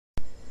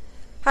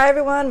Hi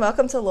everyone,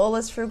 welcome to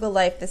Lola's Frugal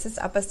Life. This is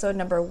episode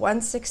number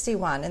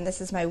 161, and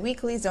this is my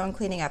weekly zone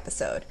cleaning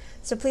episode.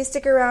 So please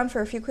stick around for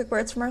a few quick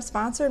words from our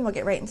sponsor, and we'll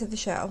get right into the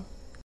show.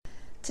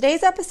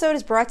 Today's episode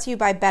is brought to you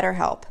by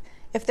BetterHelp.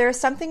 If there is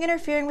something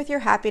interfering with your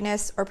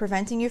happiness or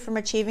preventing you from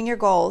achieving your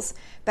goals,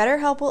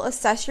 BetterHelp will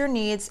assess your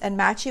needs and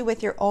match you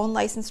with your own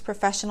licensed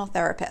professional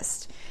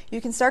therapist. You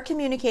can start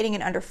communicating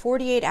in under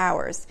 48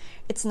 hours.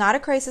 It's not a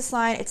crisis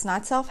line, it's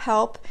not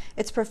self-help,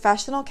 it's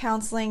professional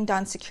counseling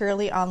done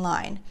securely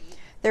online.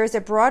 There is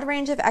a broad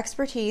range of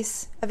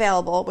expertise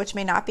available, which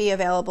may not be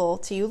available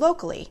to you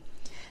locally.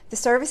 The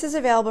service is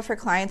available for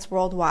clients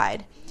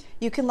worldwide.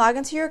 You can log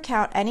into your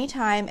account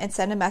anytime and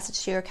send a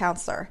message to your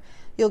counselor.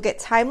 You'll get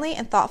timely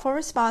and thoughtful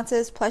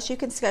responses, plus you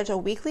can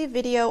schedule weekly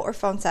video or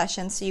phone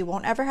sessions so you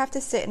won't ever have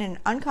to sit in an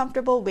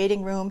uncomfortable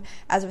waiting room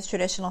as with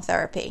traditional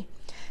therapy.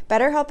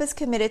 BetterHelp is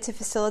committed to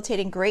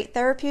facilitating great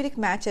therapeutic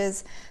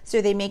matches,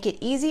 so they make it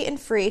easy and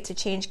free to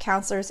change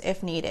counselors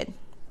if needed.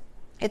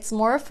 It's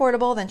more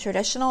affordable than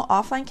traditional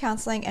offline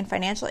counseling, and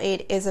financial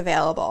aid is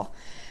available.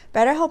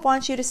 BetterHelp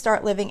wants you to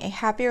start living a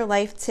happier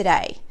life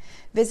today.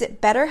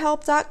 Visit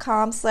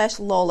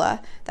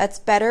betterhelp.com/Lola, that's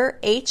better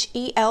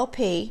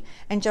HELP,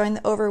 and join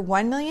the over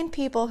 1 million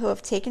people who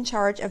have taken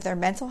charge of their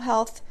mental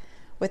health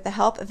with the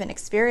help of an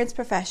experienced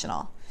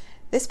professional.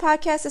 This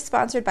podcast is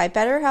sponsored by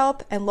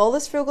BetterHelp, and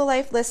Lola's Frugal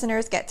Life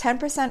listeners get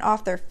 10%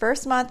 off their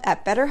first month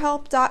at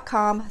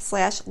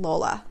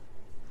betterhelp.com/Lola.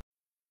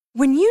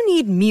 When you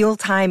need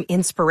mealtime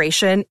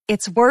inspiration,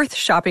 it's worth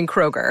shopping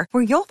Kroger,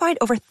 where you'll find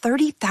over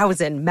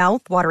 30,000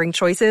 mouth-watering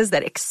choices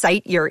that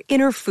excite your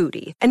inner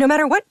foodie. And no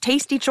matter what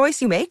tasty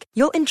choice you make,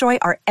 you'll enjoy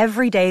our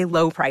everyday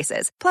low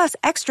prices, plus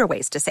extra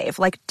ways to save,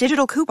 like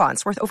digital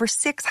coupons worth over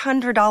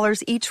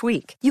 $600 each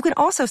week. You can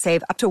also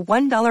save up to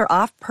 $1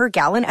 off per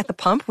gallon at the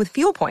pump with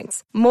fuel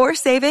points. More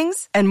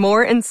savings and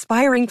more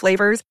inspiring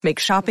flavors make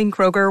shopping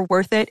Kroger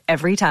worth it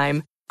every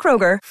time.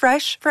 Kroger,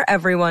 fresh for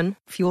everyone.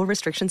 Fuel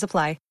restrictions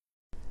apply.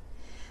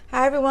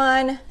 Hi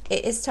everyone,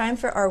 it is time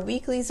for our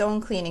weekly zone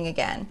cleaning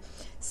again.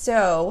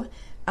 So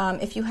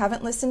if you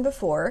haven't listened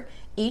before,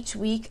 each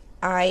week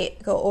I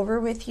go over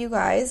with you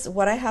guys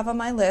what I have on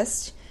my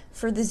list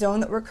for the zone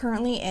that we're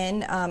currently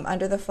in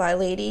under the Fly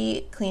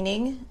Lady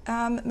cleaning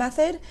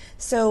method.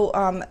 So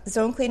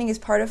zone cleaning is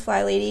part of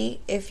Fly Lady,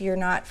 if you're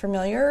not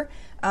familiar,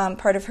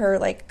 part of her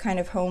like kind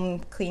of home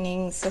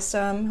cleaning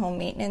system, home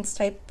maintenance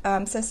type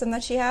system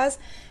that she has.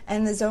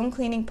 And the zone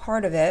cleaning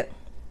part of it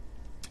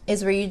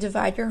is where you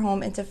divide your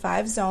home into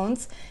 5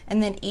 zones,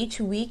 and then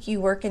each week you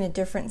work in a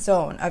different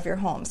zone of your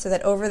home, so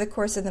that over the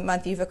course of the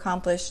month you've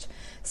accomplished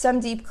some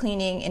deep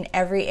cleaning in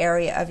every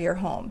area of your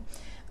home.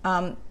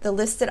 The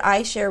list that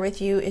I share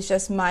with you is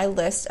just my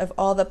list of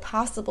all the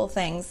possible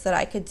things that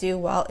I could do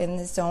while in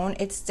the zone.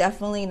 It's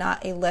definitely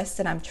not a list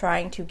that I'm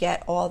trying to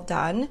get all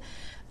done.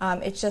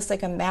 It's just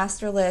like a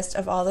master list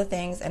of all the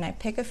things, and I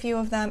pick a few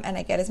of them and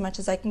I get as much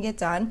as I can get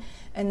done,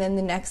 and then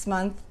the next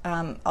month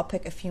I'll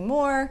pick a few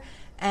more,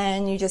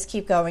 and you just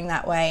keep going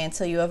that way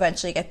until you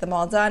eventually get them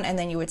all done, and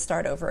then you would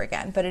start over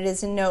again. But it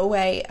is in no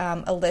way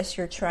a list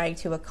you're trying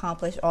to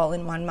accomplish all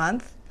in one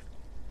month.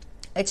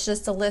 It's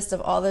just a list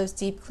of all those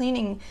deep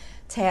cleaning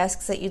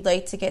tasks that you'd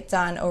like to get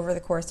done over the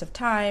course of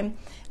time,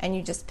 and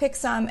you just pick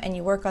some and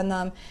you work on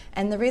them.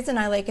 And the reason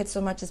I like it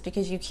so much is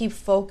because you keep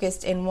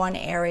focused in one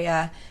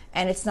area,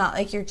 and it's not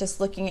like you're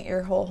just looking at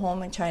your whole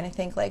home and trying to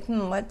think like,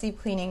 what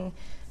deep cleaning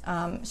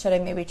should I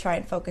maybe try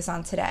and focus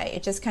on today?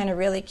 It just kind of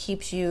really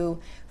keeps you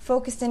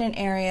focused in an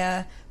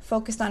area,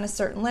 focused on a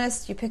certain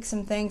list. You pick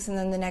some things, and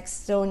then the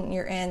next zone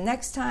you're in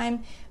next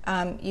time,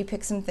 you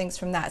pick some things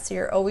from that. So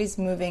you're always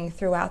moving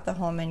throughout the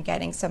home and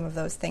getting some of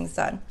those things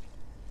done.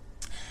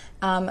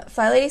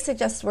 Fly Lady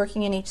suggests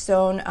working in each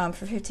zone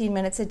for 15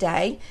 minutes a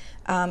day.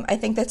 I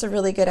think that's a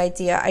really good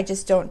idea. I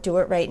just don't do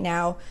it right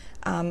now.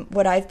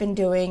 What I've been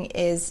doing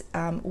is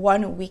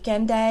one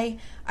weekend day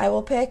I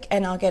will pick,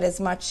 and I'll get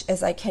as much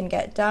as I can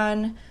get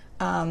done.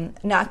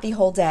 Not the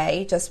whole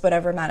day, just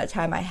whatever amount of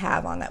time I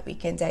have on that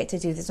weekend day to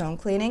do the zone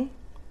cleaning.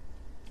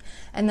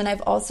 And then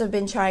I've also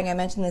been trying, I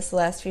mentioned this the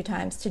last few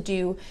times, to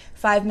do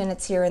 5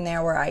 minutes here and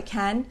there where I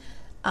can.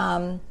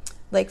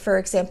 Like for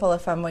example,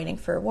 if I'm waiting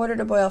for water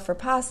to boil for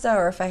pasta,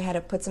 or if I had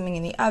to put something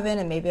in the oven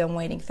and maybe I'm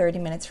waiting 30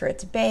 minutes for it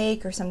to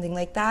bake or something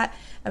like that,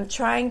 I'm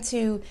trying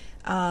to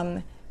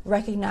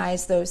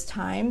recognize those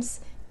times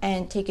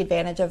and take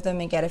advantage of them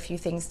and get a few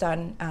things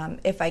done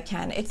if I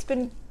can. It's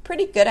been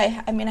pretty good.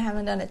 I mean, I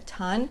haven't done a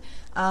ton,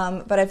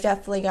 but I've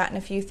definitely gotten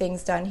a few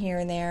things done here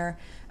and there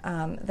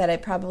that I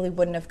probably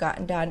wouldn't have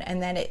gotten done. And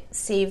then it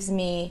saves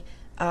me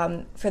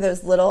for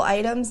those little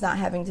items, not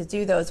having to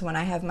do those when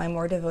I have my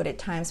more devoted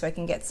time, so I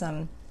can get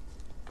some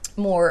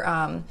more,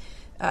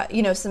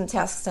 some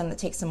tasks done that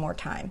take some more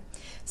time.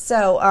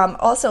 So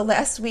also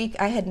last week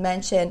I had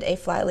mentioned a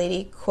Fly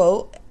Lady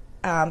quote,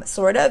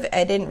 sort of.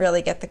 I didn't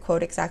really get the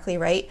quote exactly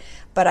right,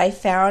 but I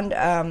found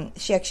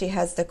she actually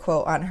has the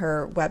quote on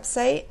her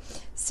website,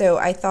 so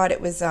I thought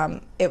it was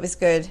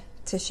good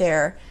to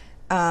share.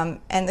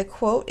 And the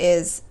quote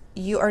is,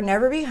 "You are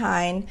never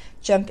behind,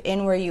 jump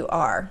in where you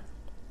are."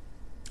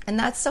 And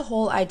that's the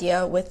whole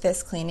idea with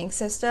this cleaning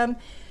system.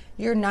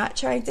 You're not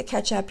trying to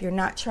catch up. You're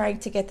not trying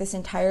to get this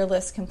entire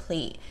list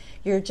complete.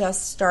 You're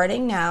just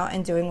starting now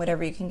and doing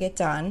whatever you can get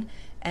done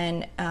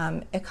and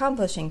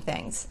accomplishing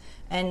things,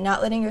 and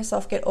not letting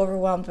yourself get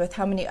overwhelmed with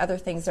how many other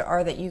things there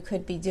are that you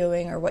could be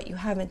doing or what you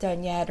haven't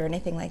done yet or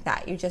anything like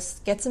that. You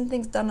just get some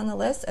things done on the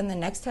list, and the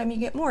next time you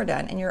get more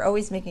done, and you're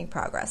always making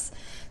progress.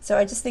 So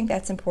I just think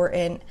that's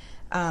important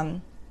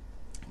to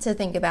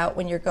think about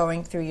when you're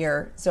going through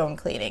your zone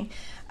cleaning.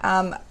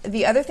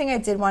 The other thing I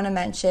did want to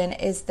mention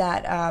is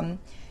that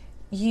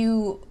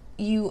you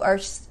are,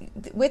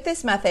 with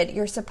this method,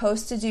 you're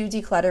supposed to do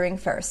decluttering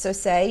first. So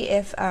say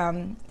if,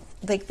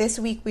 like this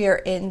week we are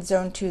in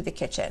zone 2, the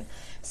kitchen.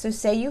 So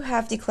say you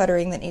have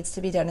decluttering that needs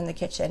to be done in the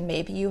kitchen.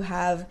 Maybe you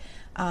have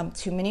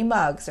too many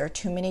mugs or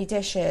too many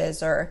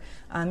dishes, or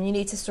you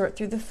need to sort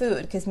through the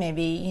food because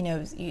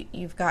maybe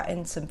you've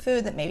gotten some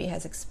food that maybe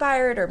has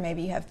expired, or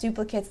maybe you have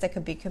duplicates that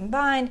could be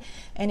combined,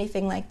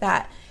 anything like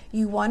that.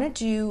 You want to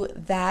do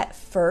that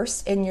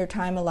first in your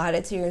time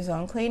allotted to your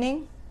zone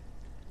cleaning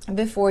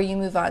before you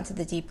move on to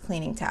the deep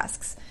cleaning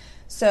tasks.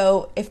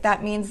 So if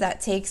that means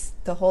that takes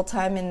the whole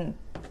time in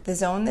the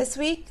zone this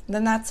week,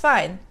 then that's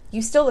fine.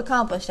 You still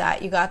accomplished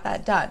that. You got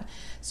that done.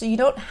 So you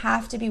don't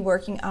have to be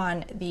working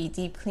on the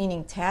deep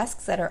cleaning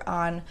tasks that are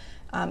on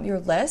your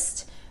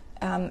list.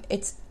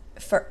 It's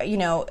for,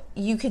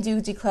 you can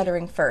do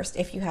decluttering first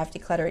if you have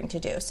decluttering to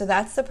do. So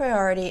that's the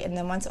priority. And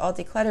then once all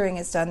decluttering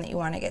is done that you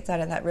want to get done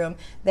in that room,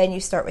 then you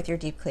start with your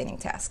deep cleaning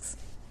tasks.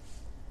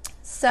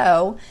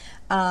 So,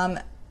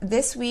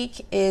 this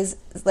week is,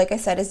 like I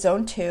said, is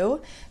zone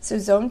 2. So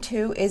zone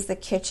 2 is the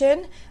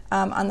kitchen.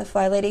 On the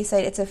Fly Lady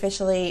site, it's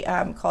officially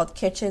called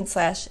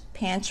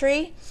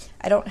kitchen/pantry.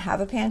 I don't have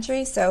a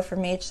pantry, so for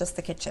me, it's just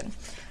the kitchen.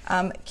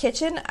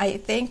 Kitchen, I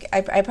think,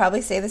 I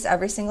probably say this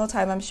every single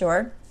time, I'm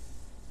sure,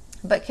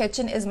 but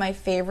kitchen is my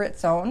favorite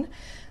zone,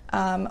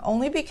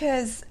 only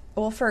because,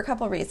 well, for a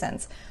couple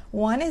reasons.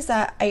 One is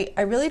that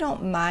I really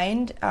don't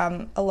mind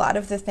a lot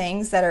of the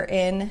things that are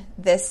in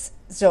this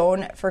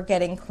zone for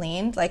getting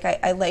cleaned. Like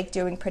I like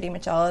doing pretty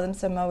much all of them,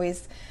 so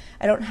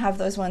I don't have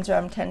those ones where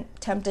I'm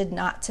tempted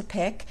not to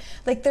pick.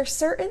 Like there's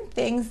certain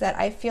things that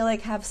I feel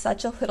like have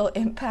such a little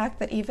impact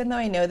that even though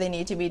I know they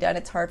need to be done,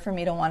 it's hard for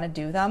me to want to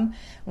do them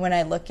when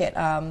I look at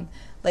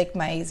like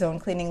my zone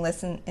cleaning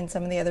list in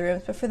some of the other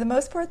rooms. But for the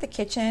most part, the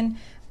kitchen,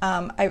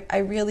 I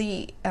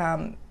really,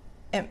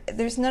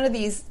 there's none of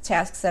these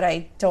tasks that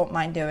I don't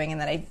mind doing and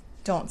that I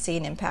don't see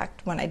an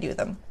impact when I do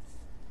them.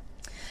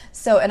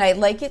 So, and I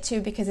like it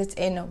too because it's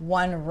in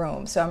one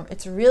room. So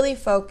it's really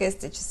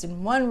focused. It's just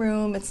in one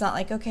room. It's not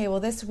like, okay, well,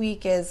 this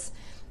week is,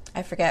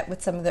 I forget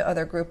what some of the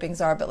other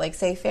groupings are, but like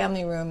say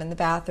family room and the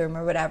bathroom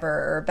or whatever,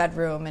 or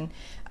bedroom. And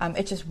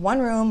it's just one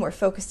room. We're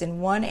focused in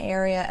one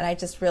area. And I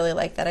just really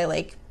like that. I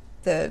like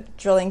the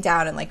drilling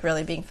down and like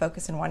really being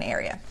focused in one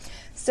area.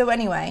 So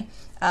anyway,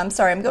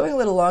 sorry, I'm going a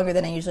little longer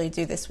than I usually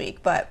do this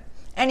week. But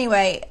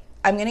anyway,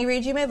 I'm going to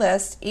read you my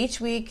list. Each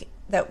week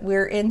that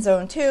we're in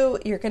zone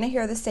 2, you're going to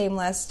hear the same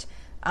list.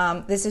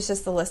 This is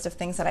just the list of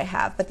things that I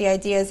have. But the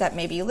idea is that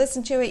maybe you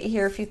listen to it, you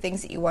hear a few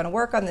things that you want to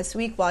work on this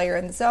week while you're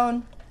in the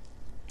zone,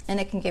 and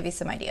it can give you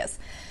some ideas.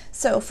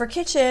 So for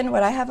kitchen,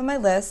 what I have on my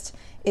list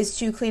is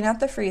to clean out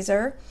the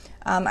freezer.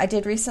 I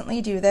did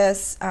recently do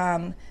this,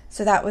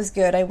 so that was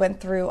good. I went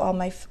through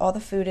all the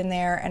food in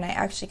there, and I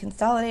actually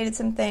consolidated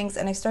some things,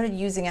 and I started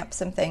using up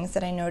some things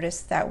that I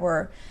noticed that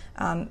were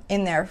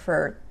in there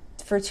for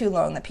too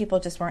long, that people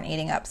just weren't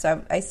eating up.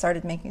 So I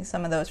started making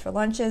some of those for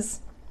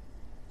lunches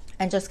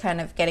and just kind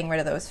of getting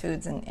rid of those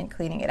foods and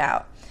cleaning it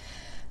out.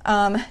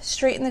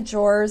 Straighten the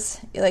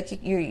drawers,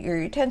 like your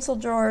utensil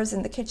drawers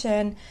in the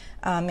kitchen.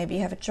 Maybe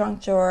you have a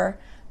junk drawer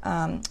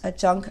in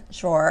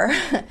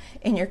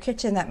your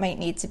kitchen that might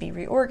need to be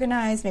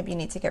reorganized. Maybe you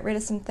need to get rid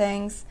of some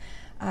things.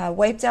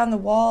 Wipe down the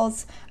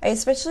walls. I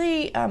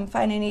especially find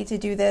I need to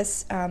do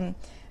this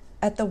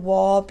at the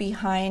wall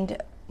behind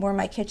where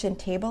my kitchen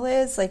table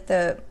is, like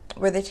the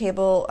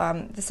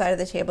side of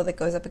the table that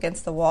goes up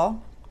against the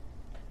wall.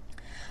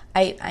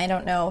 I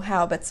don't know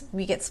how, but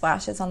we get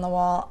splashes on the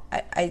wall.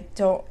 I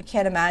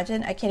can't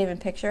imagine. I can't even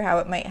picture how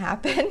it might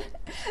happen.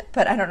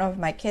 But I don't know if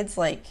my kids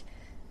I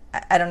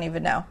don't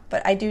even know.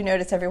 But I do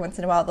notice every once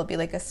in a while there'll be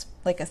like a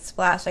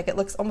splash. Like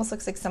it almost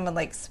looks like someone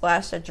like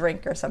splashed a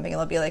drink or something.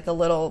 It'll be like a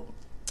little,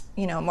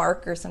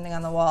 mark or something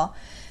on the wall,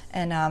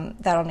 and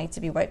that'll need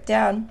to be wiped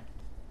down.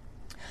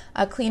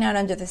 Clean out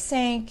under the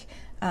sink.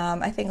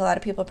 I think a lot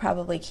of people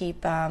probably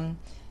keep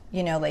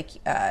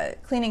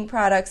cleaning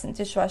products and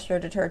dishwasher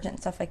detergent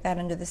and stuff like that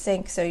under the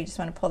sink. So you just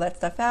want to pull that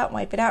stuff out and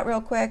wipe it out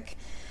real quick.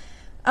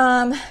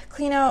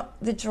 Clean out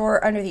the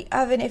drawer under the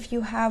oven if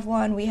you have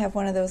one. We have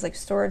one of those like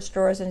storage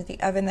drawers under the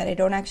oven that I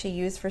don't actually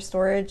use for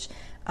storage,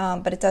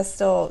 but it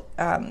still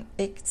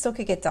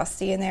could get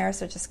dusty in there.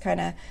 So just kind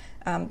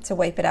of to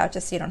wipe it out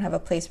just so you don't have a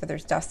place where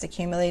there's dust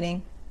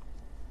accumulating.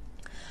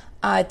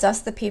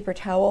 Dust the paper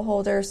towel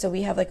holder. So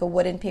we have like a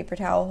wooden paper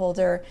towel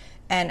holder,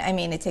 and I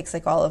mean it takes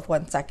like all of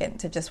 1 second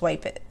to just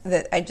wipe it.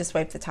 I just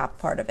wiped the top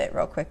part of it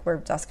real quick where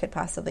dust could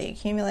possibly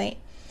accumulate.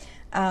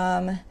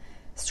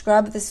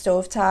 scrub the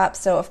stovetop.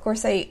 So of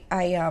course I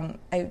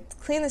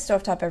clean the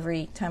stovetop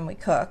every time we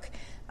cook,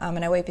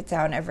 and I wipe it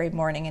down every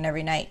morning and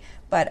every night.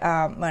 But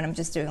when I'm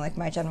just doing like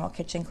my general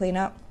kitchen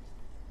cleanup.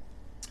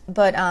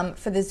 But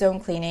for the zone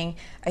cleaning,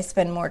 I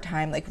spend more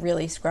time like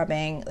really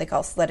scrubbing. Like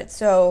I'll let it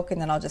soak,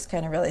 and then I'll just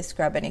kind of really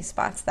scrub any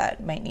spots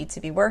that might need to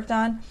be worked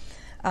on.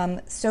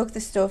 Soak the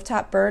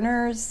stovetop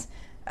burners.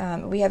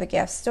 We have a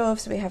gas stove,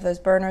 so we have those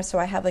burners. So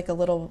I have like a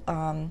little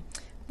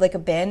like a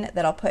bin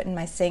that I'll put in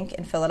my sink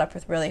and fill it up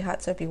with really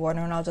hot soapy water,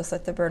 and I'll just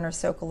let the burners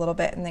soak a little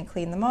bit and then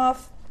clean them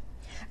off.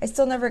 I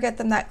still never get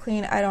them that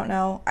clean. I don't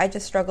know. I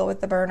just struggle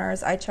with the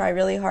burners. I try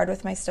really hard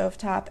with my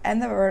stovetop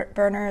and the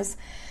burners,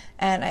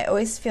 and I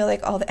always feel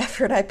like all the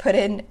effort I put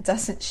in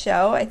doesn't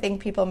show. I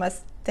think people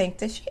must think,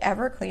 does she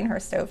ever clean her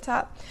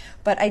stovetop?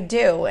 But I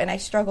do, and I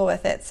struggle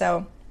with it.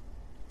 So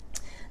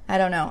I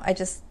don't know.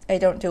 I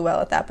don't do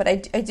well at that. But I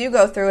do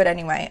go through it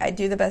anyway. I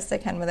do the best I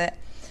can with it.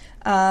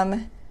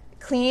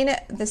 Clean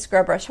the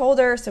scrub brush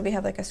holder. So we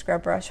have like a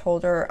scrub brush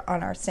holder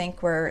on our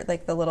sink where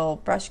like the little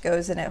brush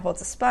goes and it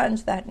holds a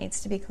sponge. That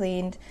needs to be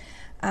cleaned.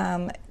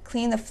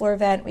 Clean the floor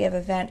vent. We have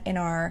a vent in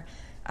our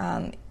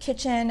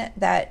kitchen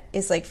that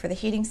is like for the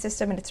heating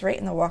system, and it's right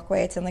in the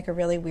walkway. It's in like a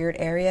really weird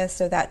area,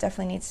 so that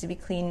definitely needs to be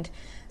cleaned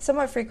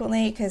somewhat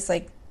frequently, because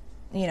like,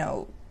 you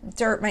know,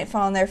 dirt might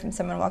fall in there from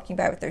someone walking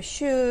by with their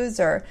shoes,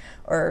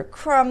 or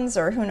crumbs,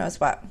 or who knows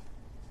what.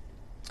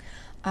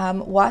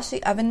 Wash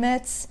the oven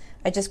mitts.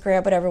 I just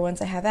grab whatever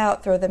ones I have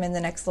out, throw them in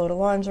the next load of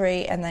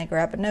laundry, and then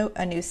grab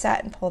a new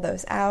set and pull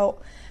those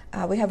out.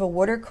 We have a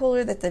water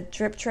cooler that the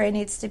drip tray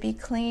needs to be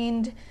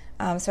cleaned.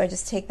 So I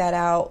just take that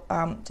out,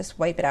 just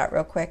wipe it out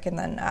real quick, and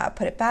then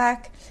put it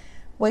back.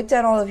 Wipe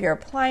down all of your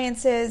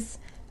appliances.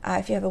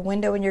 If you have a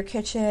window in your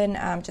kitchen,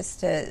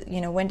 just to,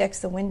 you know,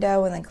 Windex the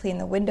window and then clean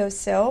the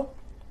windowsill.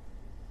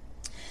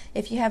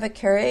 If you have a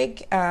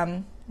Keurig,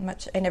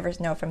 I never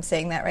know if I'm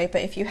saying that right,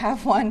 but if you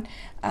have one,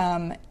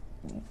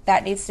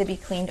 that needs to be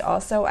cleaned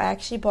also. I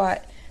actually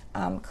bought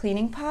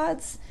cleaning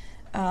pods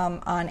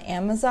on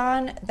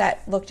Amazon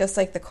that look just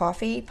like the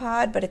coffee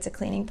pod, but it's a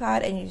cleaning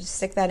pod, and you just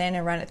stick that in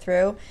and run it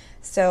through.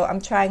 So I'm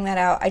trying that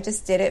out. I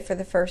just did it for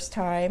the first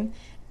time,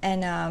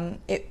 and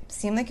it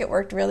seemed like it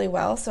worked really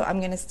well, so I'm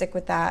going to stick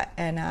with that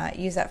and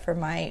use that for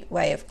my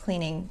way of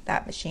cleaning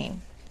that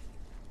machine.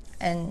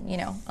 And, you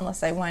know,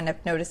 unless I wind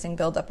up noticing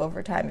buildup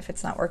over time if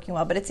it's not working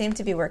well, but it seemed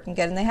to be working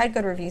good, and they had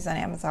good reviews on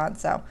Amazon,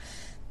 so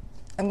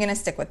I'm going to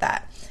stick with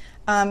that.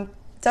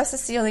 Dust the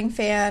ceiling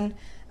fan.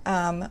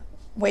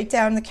 Wipe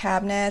down the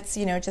cabinets,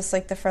 you know, just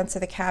like the fronts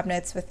of the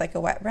cabinets with like a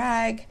wet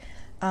rag.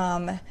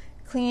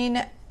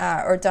 Clean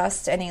or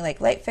dust any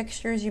like light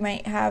fixtures you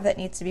might have that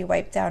needs to be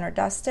wiped down or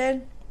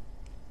dusted.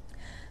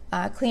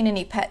 Clean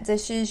any pet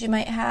dishes you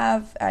might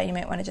have. You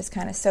might want to just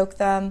kind of soak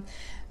them.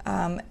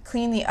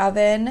 Clean the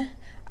oven.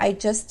 I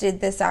just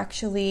did this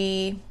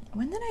actually.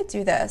 When did I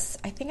do this?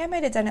 I think I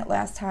might have done it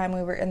last time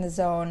we were in the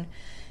zone,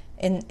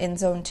 in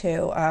zone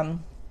 2.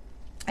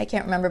 I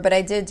can't remember, but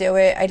I did do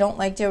it. I don't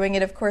like doing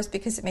it, of course,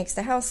 because it makes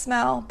the house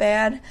smell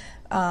bad.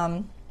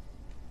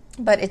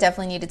 But it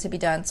definitely needed to be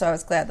done, so I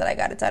was glad that I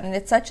got it done. And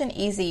it's such an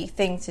easy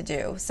thing to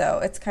do, so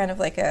it's kind of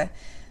like a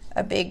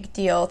big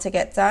deal to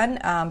get done,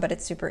 but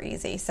it's super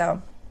easy.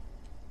 So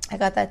I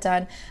got that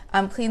done.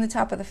 Clean the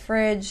top of the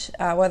fridge.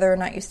 Whether or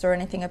not you store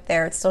anything up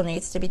there, it still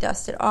needs to be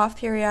dusted off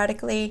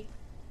periodically.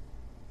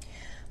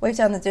 Wipe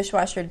down the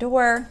dishwasher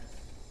door.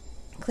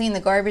 Clean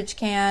the garbage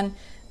can.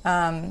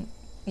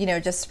 You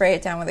know, just spray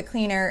it down with a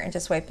cleaner and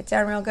just wipe it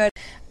down real good.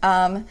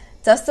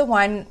 Dust the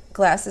wine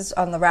glasses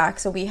on the rack.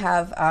 So we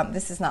have,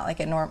 this is not like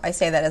a norm, I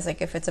say that as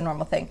like if it's a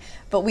normal thing,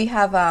 but we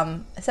have,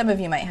 some of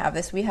you might have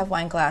this, we have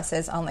wine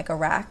glasses on like a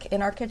rack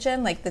in our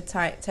kitchen, like the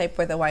type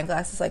where the wine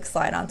glasses like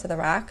slide onto the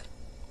rack.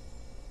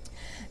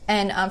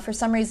 And for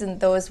some reason,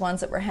 those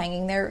ones that were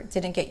hanging there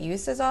didn't get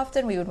used as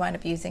often. We would wind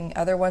up using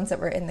other ones that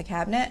were in the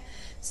cabinet.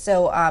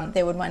 So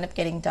they would wind up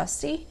getting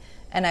dusty,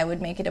 and I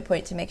would make it a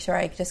point to make sure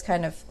I just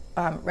kind of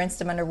rinsed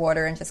them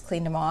underwater and just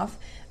cleaned them off.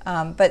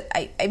 But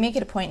I make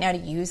it a point now to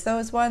use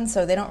those ones,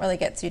 so they don't really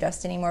get too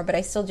dusty anymore, but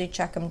I still do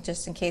check them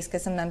just in case,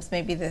 because sometimes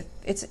maybe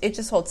it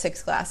just holds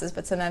 6 glasses,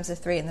 but sometimes the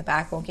 3 in the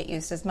back won't get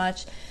used as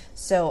much.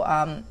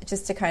 So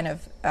just to kind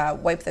of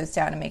wipe those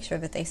down and make sure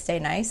that they stay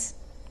nice.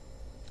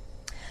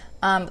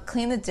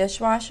 Clean the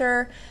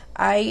dishwasher.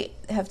 I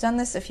have done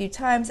this a few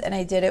times, and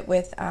I did it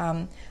with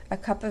a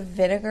cup of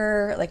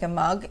vinegar, like a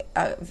mug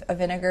of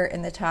vinegar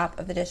in the top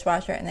of the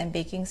dishwasher, and then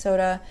baking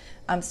soda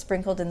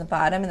sprinkled in the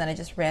bottom, and then I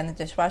just ran the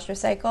dishwasher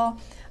cycle.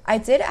 I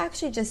did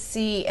actually just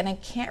see, and I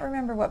can't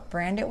remember what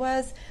brand it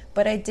was,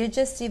 but I did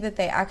just see that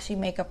they actually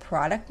make a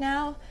product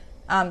now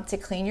to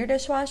clean your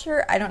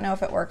dishwasher. I don't know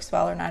if it works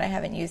well or not. I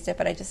haven't used it,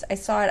 but I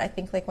saw it, I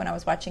think, like when I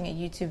was watching a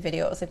YouTube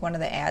video. It was like one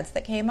of the ads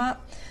that came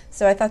up.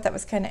 So I thought that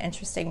was kind of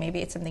interesting. Maybe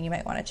it's something you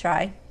might want to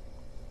try.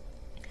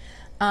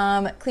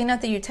 Clean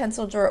out the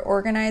utensil drawer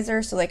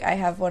organizer. So like I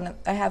have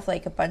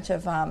like a bunch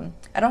of, I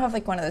don't have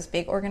like one of those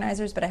big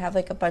organizers, but I have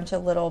like a bunch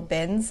of little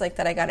bins like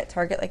that I got at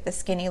Target, like the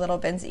skinny little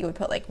bins that you would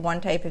put like one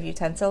type of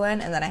utensil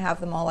in, and then I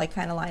have them all like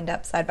kind of lined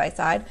up side by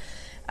side.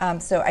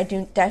 So I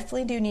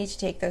definitely do need to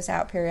take those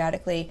out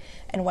periodically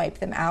and wipe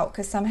them out,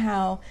 because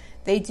somehow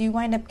they do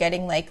wind up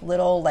getting like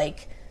little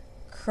like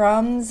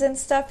crumbs and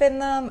stuff in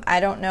them. I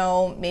don't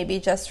know, maybe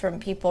just from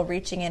people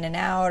reaching in and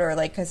out, or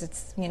like because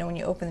it's, you know, when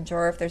you open the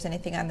drawer, if there's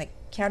anything on the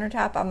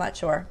countertop, I'm not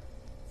sure.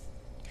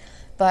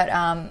 But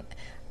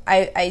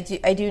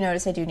I do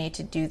notice I do need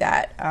to do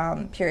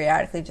that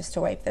periodically, just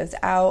to wipe those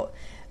out.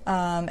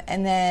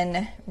 And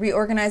then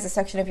reorganize a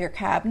section of your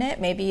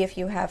cabinet. Maybe if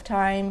you have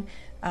time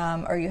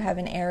or you have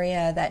an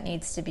area that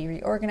needs to be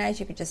reorganized,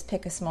 you could just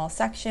pick a small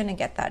section and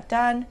get that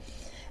done.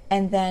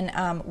 And then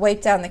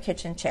wipe down the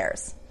kitchen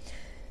chairs.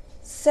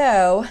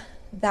 So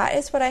that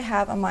is what I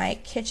have on my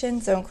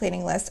kitchen zone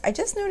cleaning list. I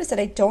just noticed that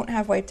I don't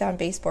have wipe down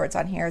baseboards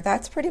on here.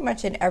 That's pretty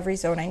much in every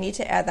zone. I need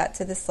to add that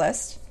to this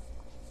list.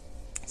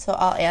 So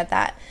I'll add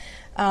that.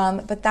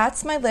 But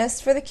that's my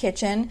list for the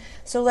kitchen.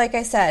 So like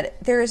I said,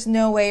 there is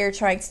no way you're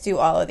trying to do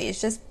all of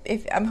these. Just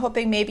if I'm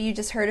hoping maybe you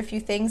just heard a few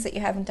things that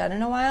you haven't done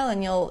in a while,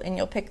 and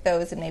you'll pick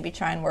those and maybe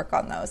try and work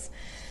on those.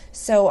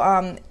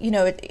 So you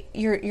know,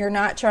 you're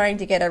not trying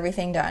to get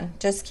everything done.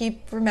 Just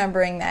keep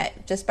remembering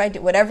that just by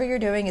whatever you're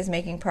doing is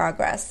making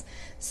progress.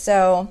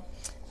 So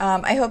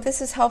I hope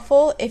this is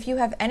helpful. If you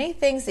have any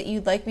things that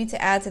you'd like me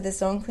to add to the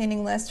zone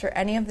cleaning list for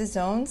any of the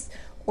zones,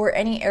 or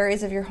any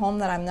areas of your home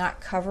that I'm not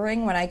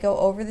covering when I go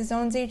over the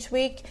zones each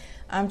week,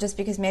 just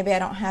because maybe I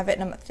don't have it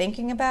and I'm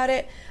thinking about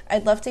it,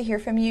 I'd love to hear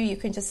from you. You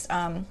can just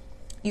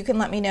you can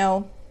let me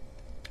know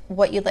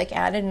what you'd like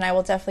added, and I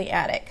will definitely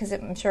add it, because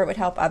I'm sure it would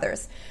help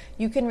others.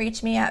 You can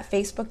reach me at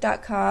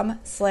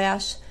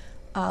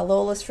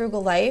facebook.com/Lola's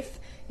Frugal Life.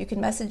 You can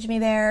message me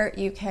there.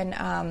 You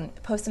can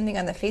post something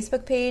on the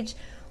Facebook page.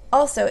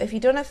 Also, if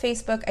you don't have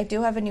Facebook, I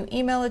do have a new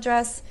email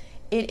address.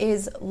 It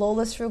is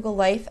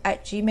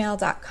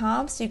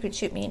lolasfrugallife@gmail.com. So you can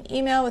shoot me an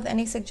email with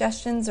any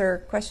suggestions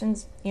or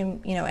questions, you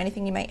know,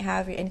 anything you might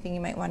have, or anything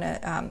you might want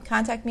to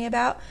contact me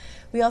about.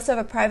 We also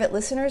have a private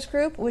listeners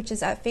group, which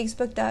is at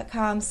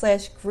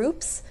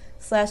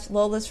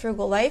facebook.com/groups/Lola's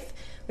Frugal Life.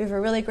 We have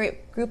a really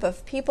great group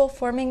of people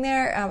forming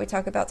there. We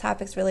talk about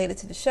topics related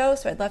to the show,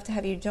 so I'd love to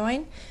have you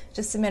join.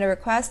 Just submit a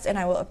request, and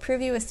I will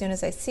approve you as soon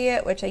as I see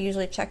it, which I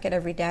usually check it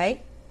every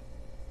day.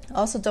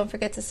 Also, don't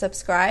forget to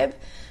subscribe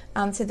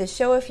to the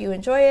show if you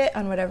enjoy it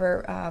on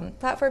whatever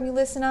platform you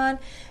listen on.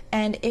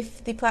 And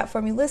if the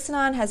platform you listen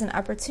on has an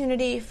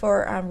opportunity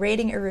for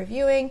rating or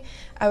reviewing,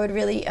 I would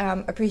really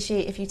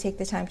appreciate if you take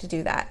the time to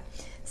do that.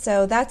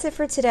 So that's it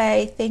for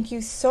today. Thank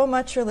you so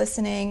much for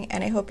listening,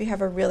 and I hope you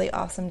have a really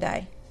awesome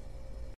day.